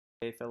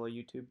Hey fellow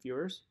YouTube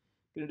viewers,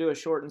 I'm going to do a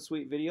short and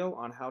sweet video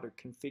on how to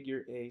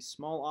configure a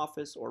small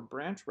office or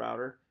branch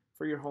router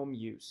for your home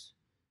use.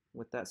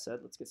 With that said,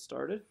 let's get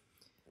started.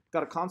 I've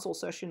got a console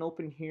session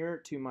open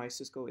here to my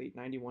Cisco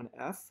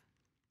 891F,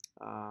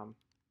 and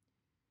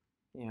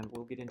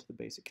we'll get into the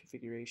basic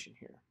configuration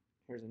here.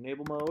 Here's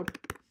enable mode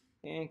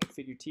and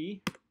configure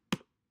T.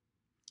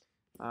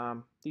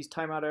 These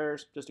timeout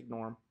errors, just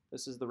ignore them.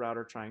 This is the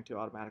router trying to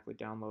automatically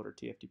download or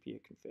TFTP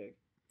a config.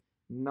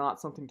 Not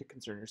something to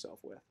concern yourself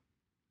with.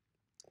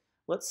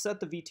 Let's set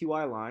the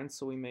V2I line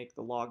so we make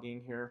the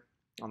logging here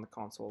on the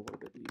console a little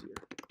bit easier.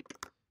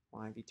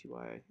 Line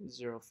V2I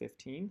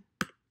 015.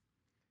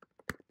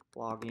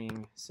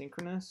 Logging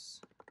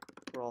synchronous.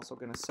 We're also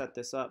going to set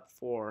this up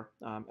for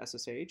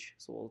SSH,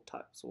 so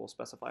we'll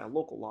specify a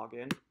local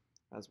login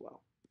as well.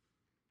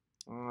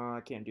 I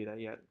can't do that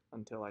yet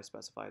until I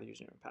specify the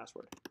username and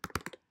password.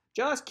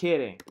 Just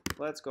kidding.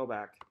 Let's go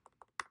back.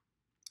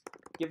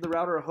 Give the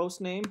router a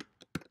host name.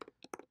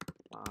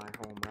 My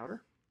home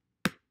router.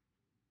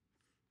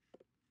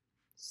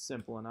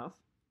 Simple enough.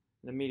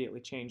 It immediately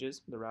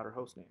changes the router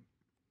host name.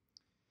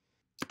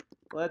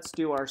 Let's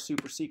do our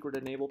super secret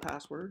enable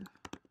password.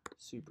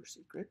 Super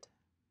secret.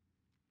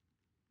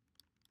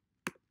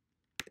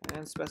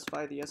 And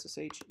specify the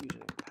SSH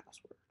username and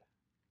password.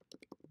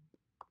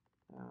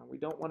 We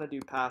don't want to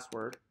do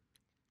password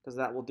because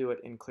that will do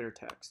it in clear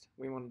text.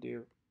 We want to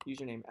do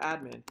username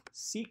admin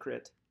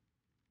secret.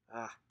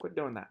 Quit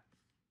doing that.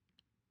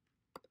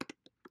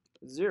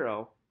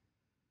 0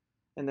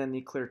 and then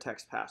the clear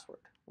text password.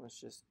 Let's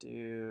just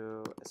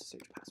do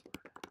SSH password.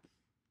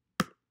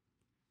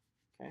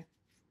 Okay.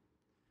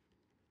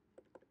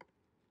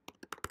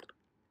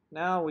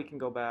 Now we can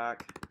go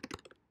back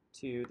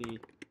to the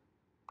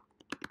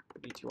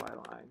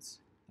V2I lines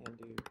and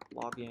do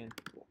login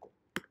local.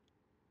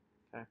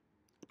 Okay,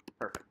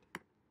 perfect.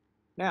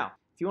 Now,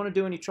 if you want to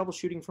do any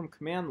troubleshooting from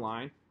command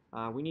line,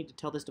 we need to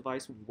tell this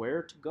device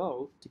where to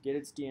go to get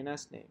its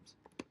DNS names.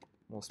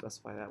 We'll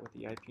specify that with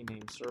the IP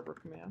name server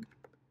command.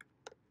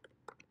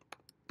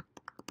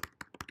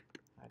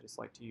 I just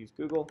like to use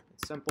Google.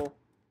 It's simple.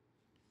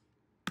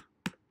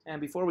 And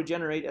before we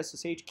generate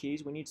SSH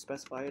keys, we need to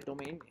specify a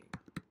domain name.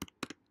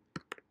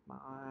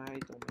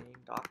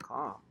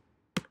 mydomain.com.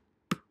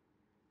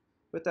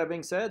 With that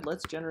being said,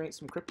 let's generate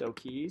some crypto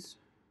keys.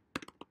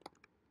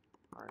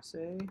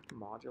 RSA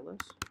modulus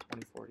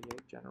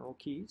 2048 general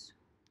keys.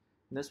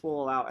 And this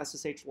will allow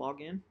SSH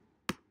login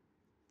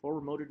for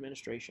remote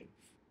administration.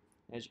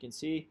 As you can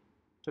see,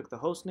 took the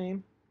host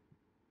name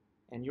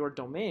and your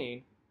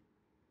domain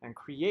and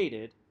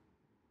created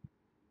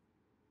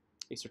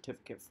a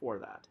certificate for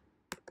that.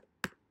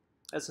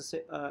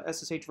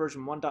 SSH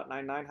version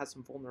 1.99 has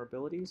some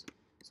vulnerabilities,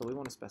 so we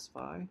want to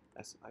specify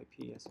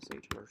SIP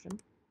SSH version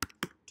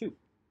 2.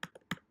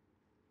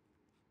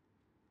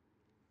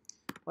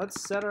 Let's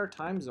set our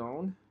time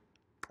zone.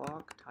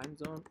 Clock, time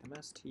zone,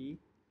 MST.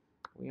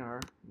 We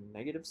are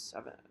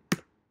 -7.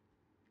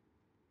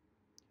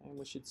 And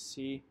we should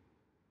see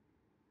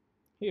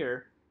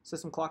here,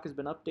 system clock has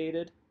been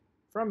updated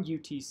from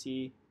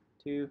UTC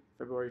to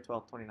February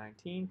 12th,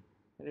 2019,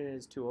 and it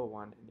is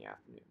 2:01 in the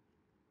afternoon.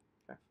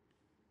 Okay.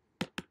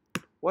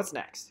 What's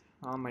next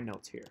on my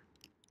notes here?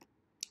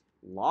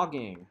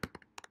 Logging.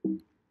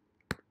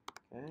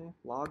 Okay,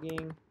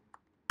 logging,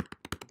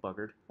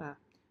 buffered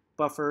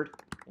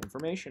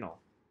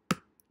informational.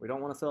 We don't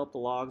want to fill up the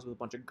logs with a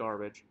bunch of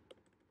garbage.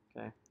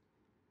 Okay.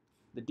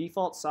 The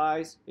default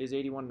size is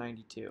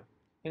 8192.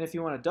 And if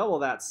you want to double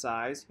that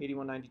size,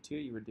 8192,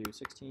 you would do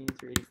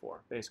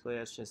 16,384. Basically,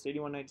 that's just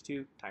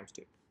 8192 times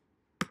 2.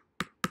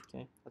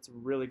 Okay, that's a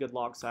really good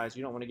log size.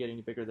 You don't want to get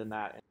any bigger than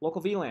that.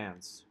 Local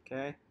VLANs.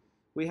 Okay,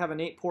 we have an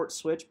 8-port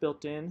switch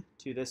built in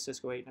to this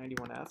Cisco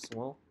 891F,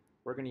 so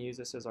we're going to use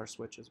this as our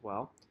switch as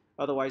well.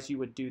 Otherwise, you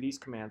would do these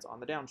commands on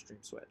the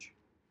downstream switch.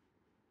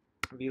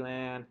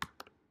 VLAN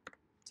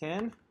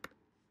 10.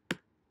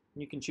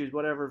 You can choose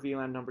whatever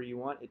VLAN number you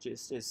want. It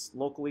just is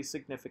locally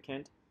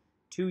significant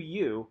to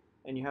you,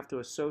 and you have to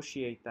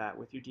associate that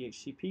with your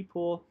DHCP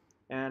pool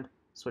and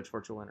switch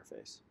virtual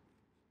interface.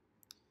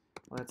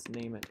 Let's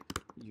name it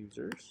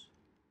users,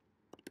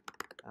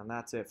 and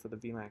that's it for the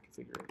VLAN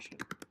configuration.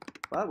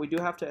 But we do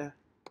have to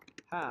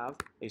have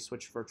a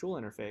switch virtual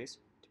interface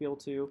to be able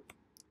to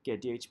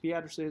get DHCP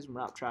addresses,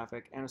 route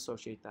traffic, and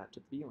associate that to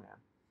the VLAN.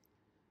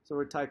 So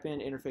we're type in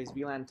interface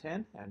VLAN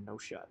 10 and no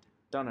shut.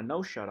 Done a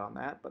no shut on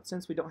that, but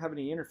since we don't have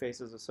any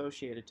interfaces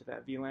associated to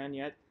that VLAN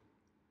yet,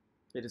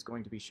 it is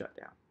going to be shut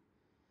down.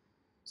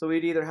 So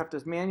we'd either have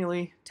to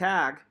manually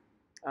tag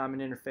an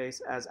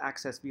interface as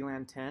access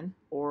VLAN 10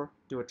 or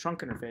do a trunk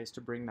interface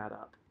to bring that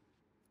up.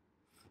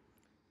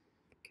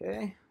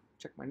 Okay,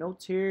 check my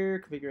notes here,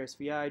 configure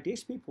SVI,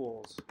 DHCP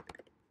pools.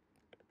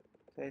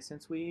 Okay,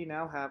 since we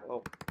now have,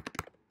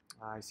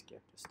 I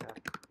skipped a step.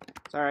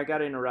 Sorry, I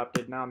got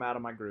interrupted, now I'm out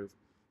of my groove.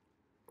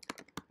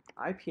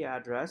 IP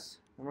address,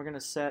 and we're going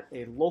to set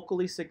a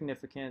locally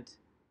significant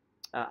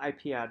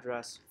IP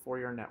address for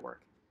your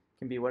network. It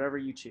can be whatever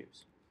you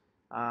choose.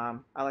 I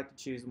like to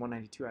choose the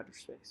 192 address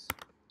space.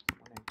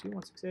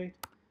 192.168.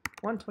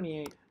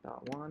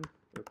 128.1.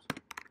 Oops.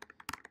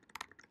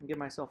 And give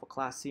myself a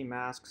Class C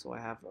mask so I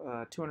have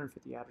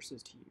 250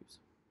 addresses to use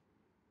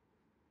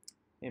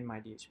in my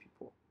DHCP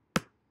pool.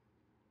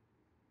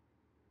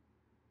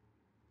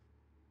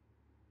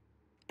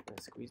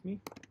 Squeeze me.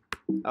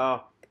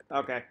 Oh,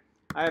 okay.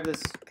 I have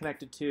this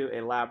connected to a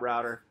lab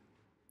router,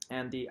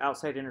 and the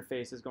outside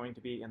interface is going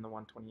to be in the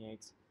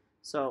 128s.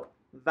 So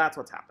that's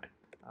what's happening.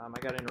 I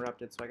got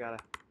interrupted, so I got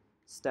to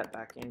step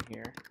back in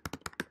here.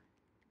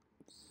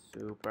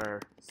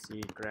 Super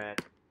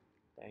secret.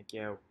 Thank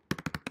you.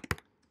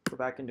 Go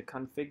back into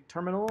config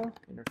terminal,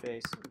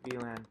 interface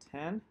VLAN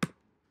 10.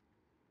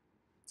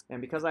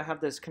 And because I have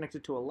this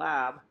connected to a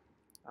lab,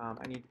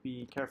 I need to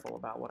be careful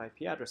about what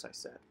IP address I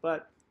set.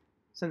 But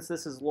since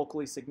this is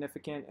locally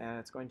significant and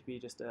it's going to be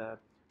just a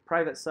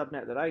private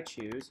subnet that I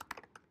choose,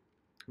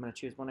 I'm going to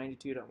choose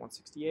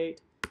 192.168.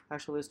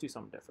 Actually, let's do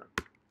something different.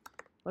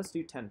 Let's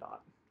do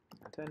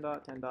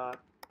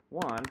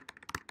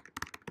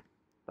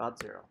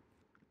 10.10.1.0.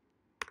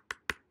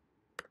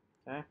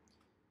 Okay.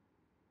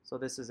 So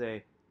this is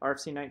a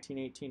RFC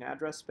 1918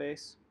 address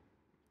space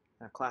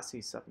and a Class C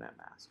subnet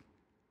mask.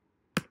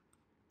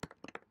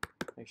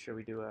 Make sure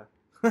we do a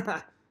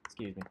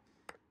excuse me.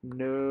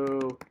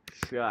 No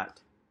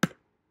shut.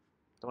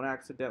 Don't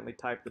accidentally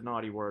type the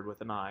naughty word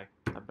with an I.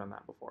 I've done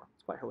that before.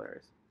 It's quite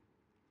hilarious.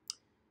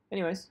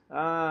 Anyways,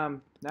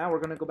 now we're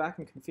going to go back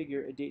and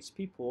configure a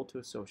DHCP pool to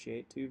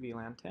associate to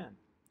VLAN 10.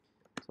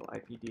 So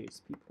IP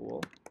DHCP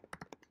pool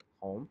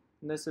home.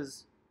 And this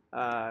is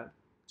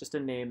just a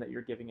name that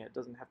you're giving it. It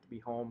doesn't have to be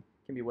home.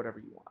 It can be whatever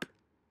you want.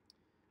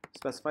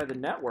 Specify the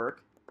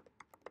network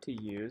to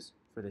use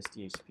for this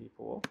DHCP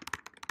pool.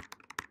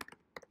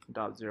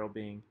 .0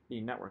 being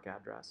the network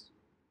address.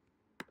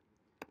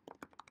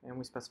 And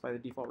we specify the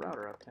default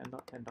router of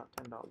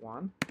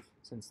 10.10.10.1,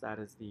 since that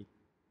is the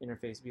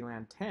interface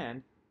VLAN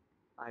 10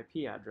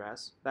 IP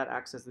address. That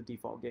acts as the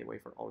default gateway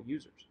for all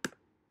users.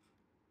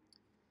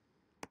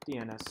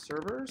 DNS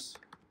servers.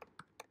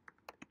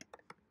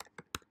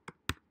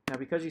 Now,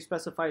 because you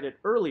specified it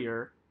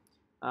earlier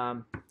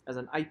as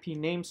an IP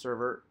name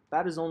server,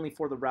 that is only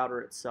for the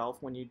router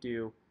itself when you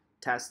do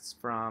tests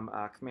from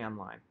command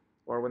line,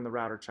 or when the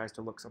router tries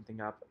to look something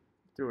up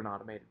through an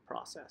automated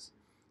process.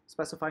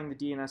 Specifying the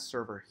DNS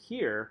server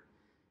here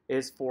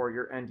is for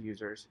your end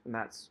users, and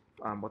that's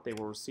what they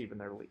will receive in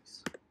their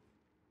lease.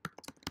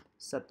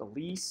 Set the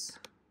lease.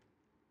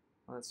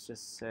 Let's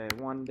just say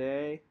 1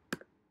 day.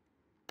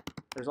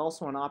 There's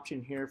also an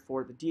option here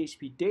for the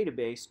DHCP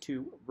database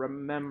to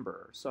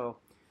remember. So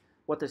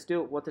what this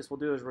will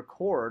do is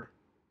record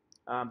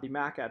the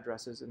MAC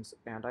addresses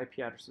and IP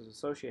addresses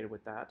associated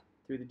with that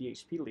through the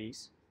DHCP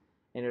lease,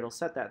 and it'll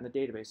set that in the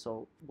database.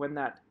 So when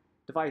that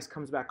device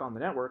comes back on the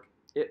network,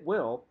 it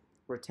will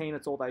retain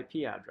its old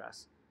IP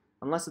address.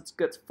 Unless it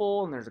gets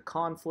full and there's a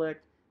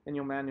conflict, then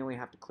you'll manually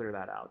have to clear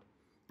that out.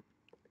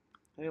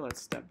 Okay,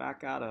 let's step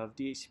back out of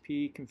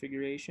DHCP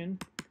configuration.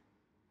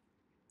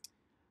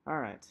 All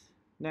right,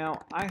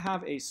 now I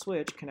have a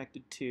switch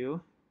connected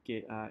to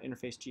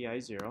interface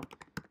GI0,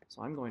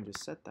 so I'm going to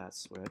set that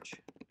switch,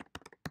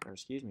 or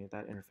excuse me,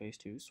 that interface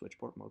to switch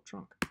port mode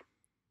trunk.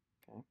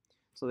 Okay,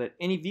 so that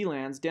any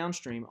VLANs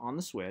downstream on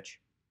the switch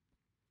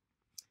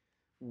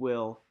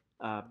will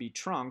be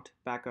trunked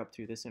back up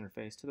through this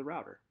interface to the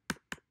router.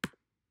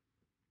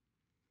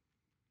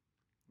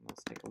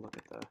 Let's take a look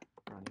at the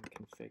running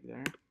config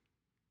there.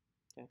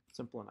 Okay,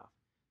 simple enough.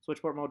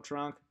 Switch port mode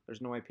trunk,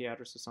 there's no IP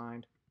address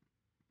assigned.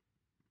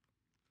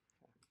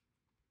 Okay.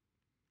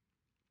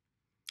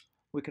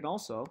 We could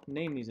also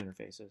name these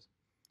interfaces.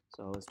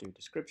 So let's do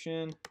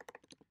description,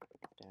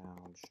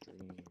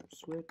 downstream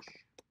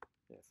switch,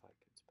 if I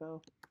could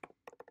spell.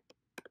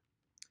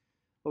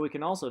 What we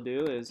can also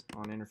do is,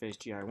 on interface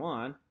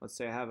GI1, let's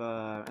say I have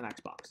an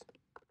Xbox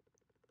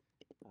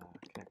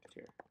connected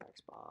here.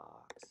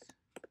 Xbox,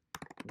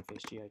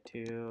 interface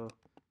GI2,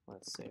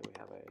 let's say we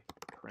have a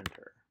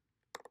printer.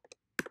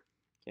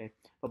 Okay,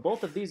 but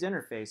both of these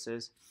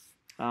interfaces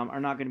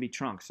are not going to be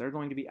trunks. They're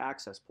going to be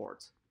access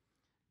ports.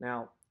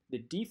 Now, the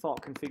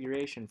default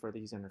configuration for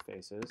these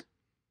interfaces,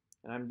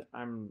 and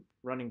I'm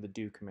running the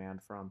do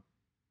command from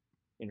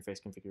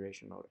interface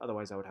configuration mode.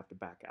 Otherwise, I would have to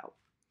back out.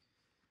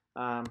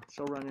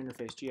 Show run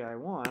interface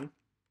GI1.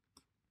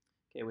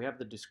 Okay, we have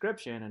the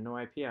description and no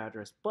IP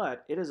address,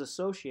 but it is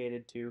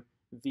associated to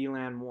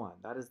VLAN 1.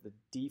 That is the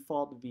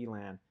default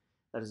VLAN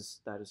that is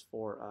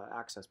for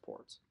access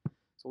ports.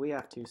 So we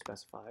have to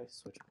specify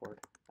switch port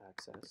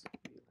access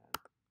VLAN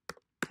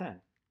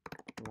 10.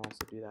 We'll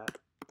also do that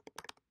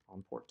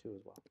on port 2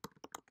 as well.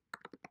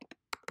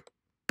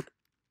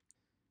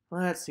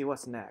 Let's see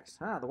what's next.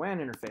 The WAN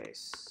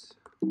interface.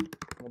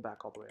 We'll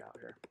back all the way out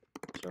here.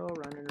 Show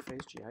run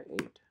interface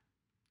GI8.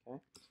 Okay.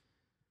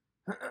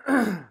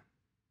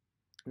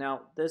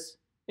 Now, this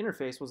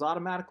interface was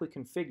automatically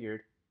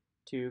configured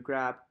to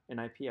grab an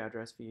IP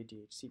address via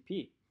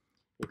DHCP.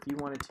 If you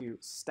wanted to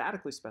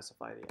statically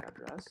specify the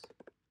address,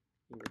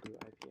 you would do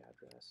IP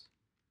address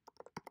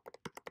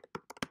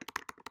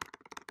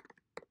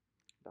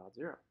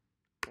 .0.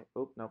 Okay.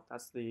 Oh, no,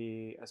 that's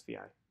the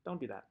SVI. Don't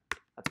do that.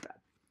 That's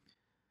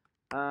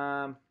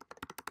bad.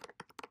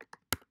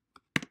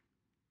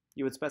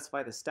 You would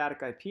specify the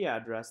static IP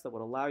address that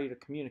would allow you to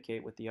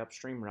communicate with the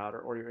upstream router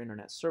or your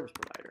internet service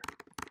provider.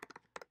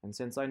 And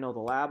since I know the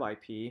lab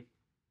IP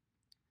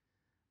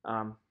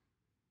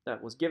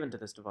that was given to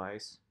this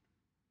device,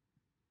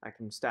 I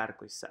can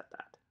statically set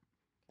that.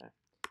 Okay.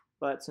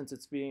 But since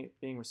it's being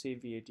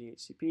received via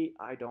DHCP,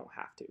 I don't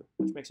have to,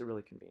 which makes it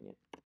really convenient.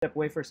 Step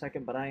away for a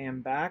second, but I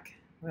am back.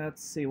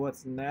 Let's see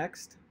what's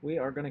next. We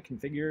are going to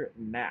configure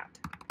NAT,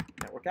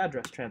 Network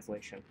Address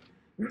Translation.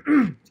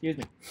 Excuse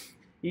me.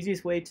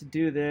 Easiest way to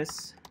do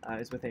this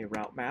is with a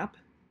route map.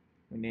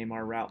 We name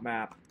our route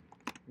map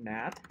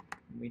NAT.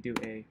 And we do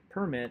a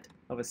permit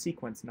of a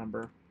sequence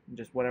number. And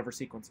just whatever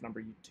sequence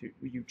number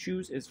you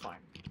choose is fine.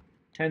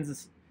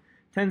 10's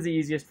the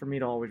easiest for me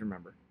to always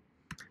remember.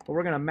 But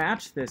we're going to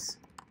match this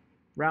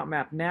route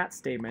map NAT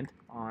statement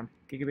on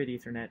Gigabit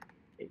Ethernet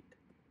 8.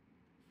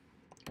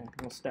 Okay,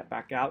 we'll step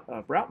back out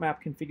of route map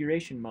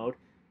configuration mode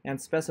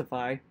and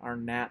specify our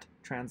NAT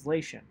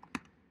translation.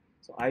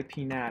 So IP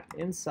NAT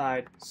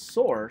inside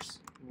source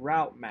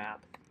route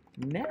map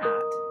NAT,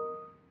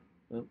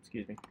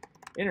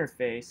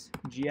 interface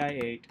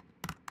GI8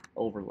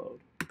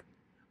 overload.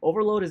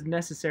 Overload is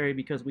necessary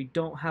because we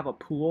don't have a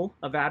pool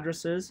of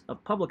addresses,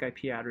 of public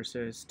IP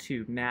addresses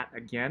to NAT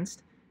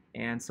against,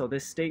 and so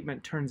this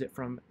statement turns it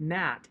from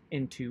NAT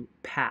into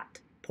PAT,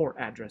 port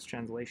address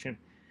translation.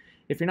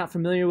 If you're not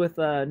familiar with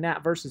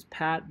NAT versus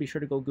PAT, be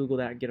sure to go Google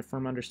that and get a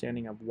firm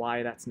understanding of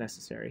why that's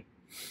necessary.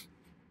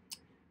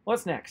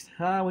 What's next?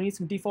 We need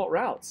some default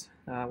routes.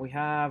 We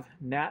have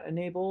NAT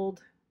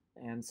enabled,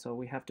 and so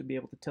we have to be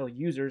able to tell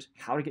users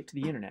how to get to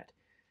the internet.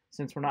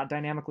 Since we're not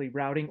dynamically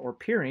routing or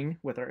peering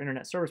with our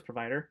internet service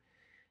provider,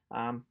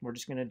 we're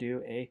just going to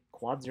do a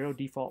quad 0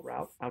 default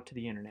route out to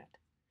the internet.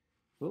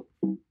 Oop,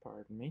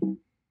 pardon me.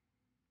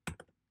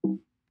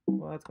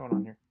 What's going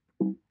on here?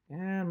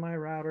 And my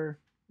router,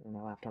 or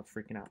my laptop's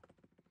freaking out.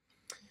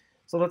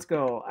 So let's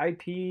go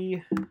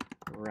IP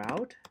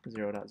route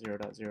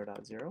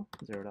 0.0.0.0,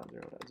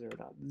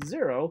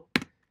 0.0.0.0.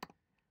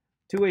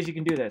 Two ways you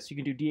can do this. You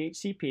can do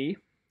DHCP.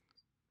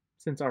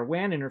 Since our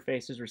WAN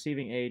interface is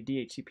receiving a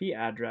DHCP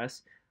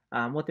address,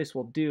 what this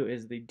will do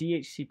is the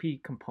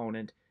DHCP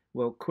component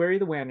will query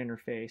the WAN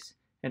interface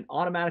and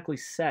automatically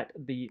set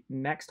the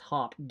next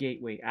hop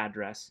gateway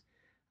address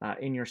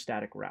in your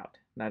static route.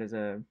 That is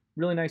a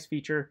really nice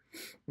feature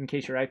in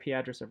case your IP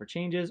address ever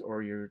changes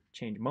or you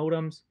change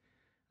modems.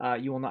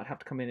 You will not have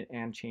to come in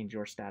and change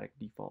your static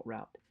default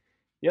route.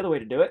 The other way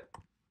to do it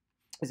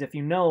is if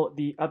you know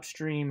the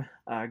upstream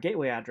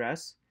gateway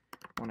address,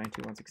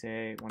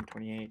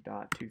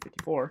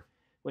 192.168.128.254,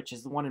 which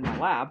is the one in my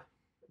lab.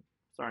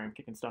 Sorry, I'm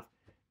kicking stuff.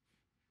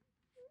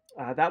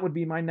 That would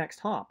be my next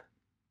hop,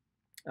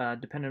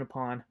 dependent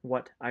upon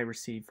what I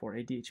receive for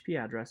a DHCP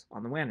address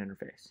on the WAN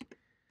interface.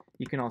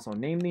 You can also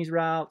name these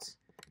routes.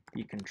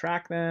 You can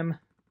track them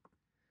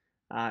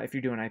if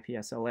you're doing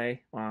IPSLA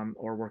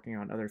or working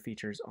on other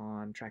features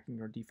on tracking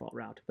your default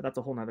route. But that's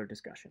a whole nother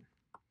discussion.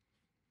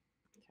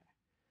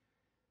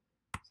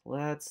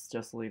 Let's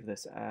just leave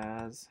this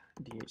as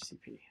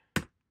DHCP.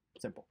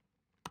 Simple.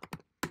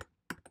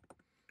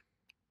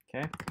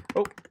 Okay.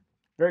 Oh,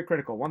 very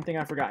critical. One thing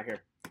I forgot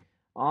here.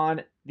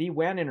 On the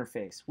WAN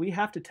interface, we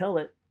have to tell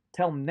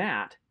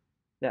NAT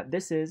that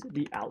this is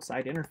the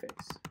outside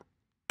interface.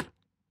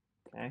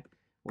 Okay.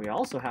 We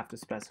also have to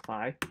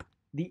specify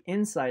the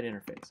inside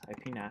interface,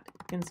 IP NAT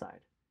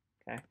inside.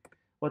 Okay.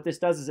 What this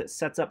does is it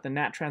sets up the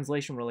NAT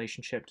translation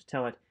relationship to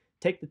tell it,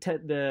 take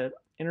the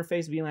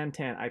interface VLAN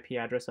 10 IP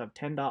address of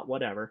 10.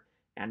 Whatever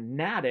and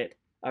NAT it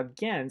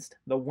against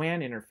the WAN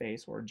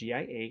interface or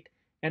GI8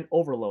 and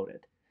overload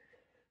it.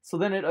 So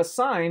then it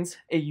assigns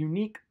a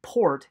unique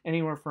port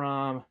anywhere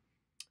from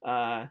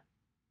not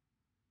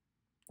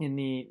in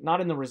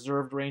the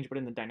reserved range but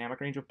in the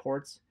dynamic range of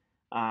ports.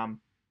 For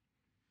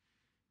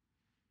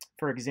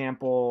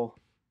example,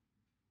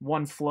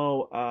 one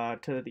flow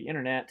to the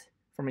internet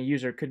from a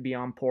user could be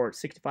on port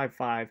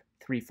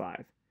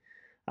 65535.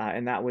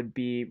 And that would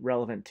be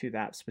relevant to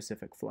that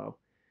specific flow.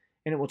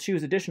 And it will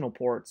choose additional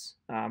ports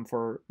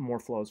for more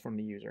flows from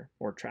the user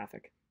or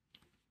traffic.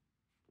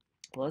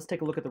 Well, let's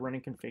take a look at the running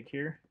config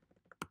here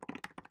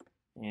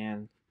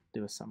and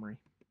do a summary.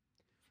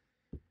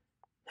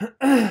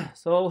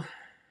 So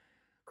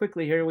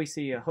quickly here we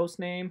see a host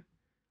name,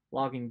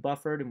 logging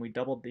buffered, and we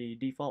doubled the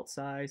default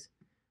size.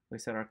 We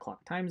set our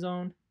clock time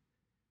zone.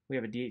 We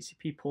have a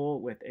DHCP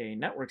pool with a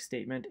network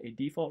statement, a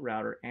default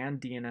router, and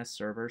DNS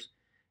servers.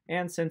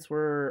 And since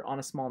we're on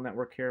a small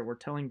network here, we're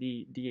telling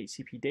the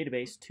DHCP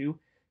database to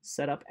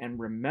set up and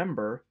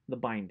remember the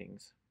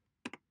bindings.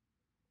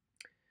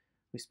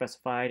 We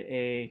specified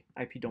a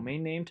IP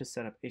domain name to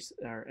set up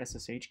our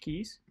SSH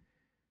keys,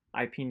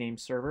 IP name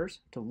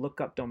servers to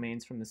look up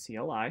domains from the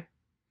CLI.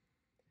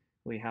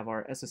 We have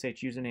our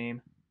SSH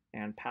username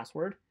and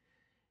password.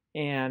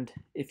 And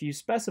if you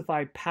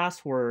specify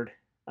password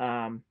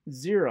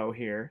 0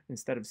 here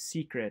instead of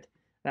secret,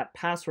 that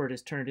password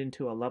is turned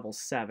into a level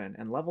 7,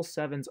 and level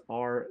 7s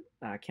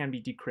can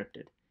be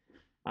decrypted.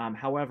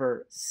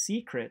 However,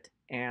 secret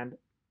and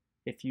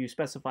if you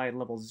specify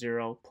level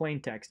 0 plain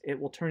text, it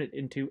will turn it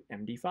into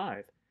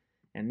MD5.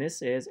 And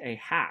this is a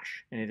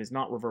hash, and it is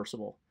not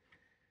reversible.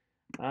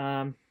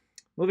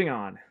 Moving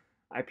on,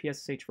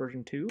 IPSSH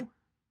version 2.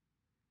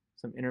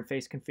 Some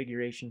interface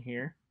configuration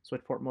here.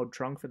 Switch port mode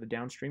trunk for the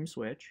downstream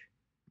switch.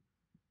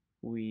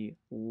 We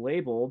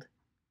labeled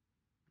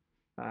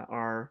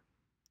our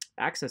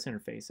access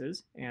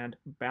interfaces and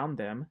bound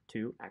them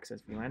to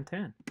access VLAN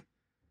 10.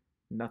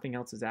 Nothing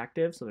else is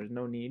active, so there's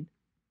no need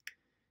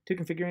to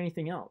configure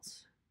anything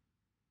else.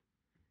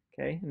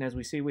 Okay, and as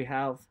we see, we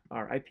have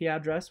our IP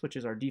address, which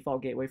is our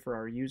default gateway for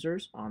our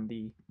users on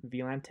the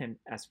VLAN 10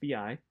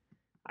 SVI,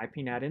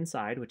 IPNAT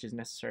inside, which is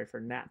necessary for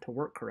NAT to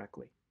work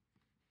correctly.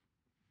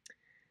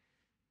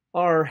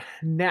 Our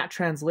NAT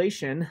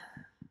translation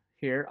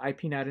here,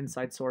 IPNAT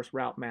inside source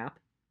route map,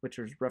 which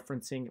is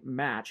referencing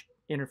match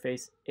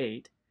interface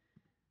 8.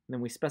 And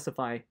then we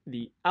specify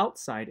the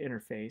outside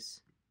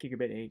interface,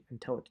 gigabit 8, and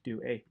tell it to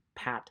do a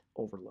PAT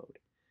overload.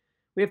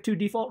 We have 2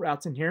 default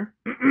routes in here,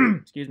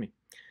 excuse me,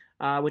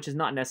 which is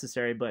not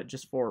necessary, but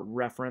just for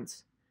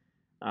reference,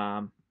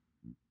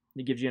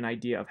 it gives you an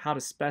idea of how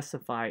to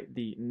specify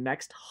the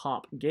next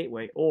hop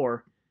gateway,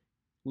 or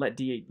let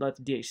the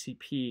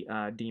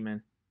DHCP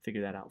daemon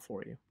figure that out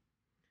for you.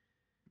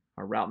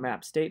 Our route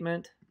map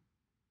statement.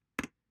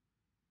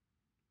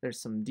 There's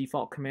some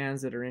default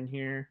commands that are in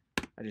here.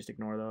 I just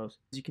ignore those.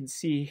 As you can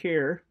see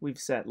here, we've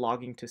set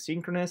logging to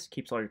synchronous,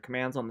 keeps all your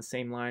commands on the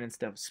same line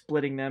instead of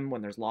splitting them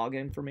when there's log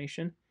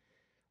information.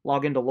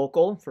 Login to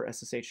local for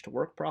SSH to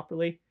work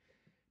properly.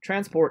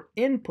 Transport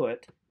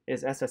input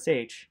is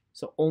SSH,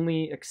 so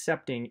only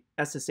accepting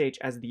SSH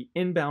as the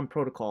inbound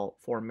protocol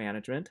for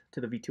management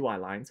to the V2I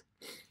lines,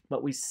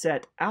 but we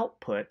set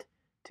output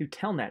to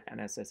Telnet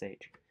and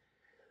SSH.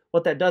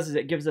 What that does is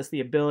it gives us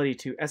the ability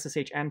to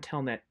SSH and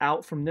Telnet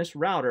out from this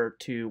router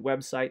to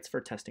websites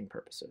for testing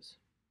purposes.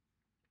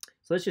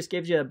 So this just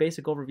gives you a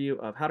basic overview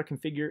of how to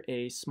configure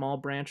a small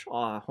branch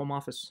home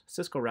office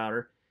Cisco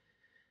router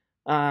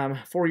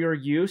for your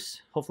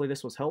use. Hopefully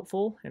this was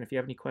helpful, and if you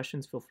have any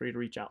questions, feel free to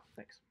reach out.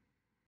 Thanks.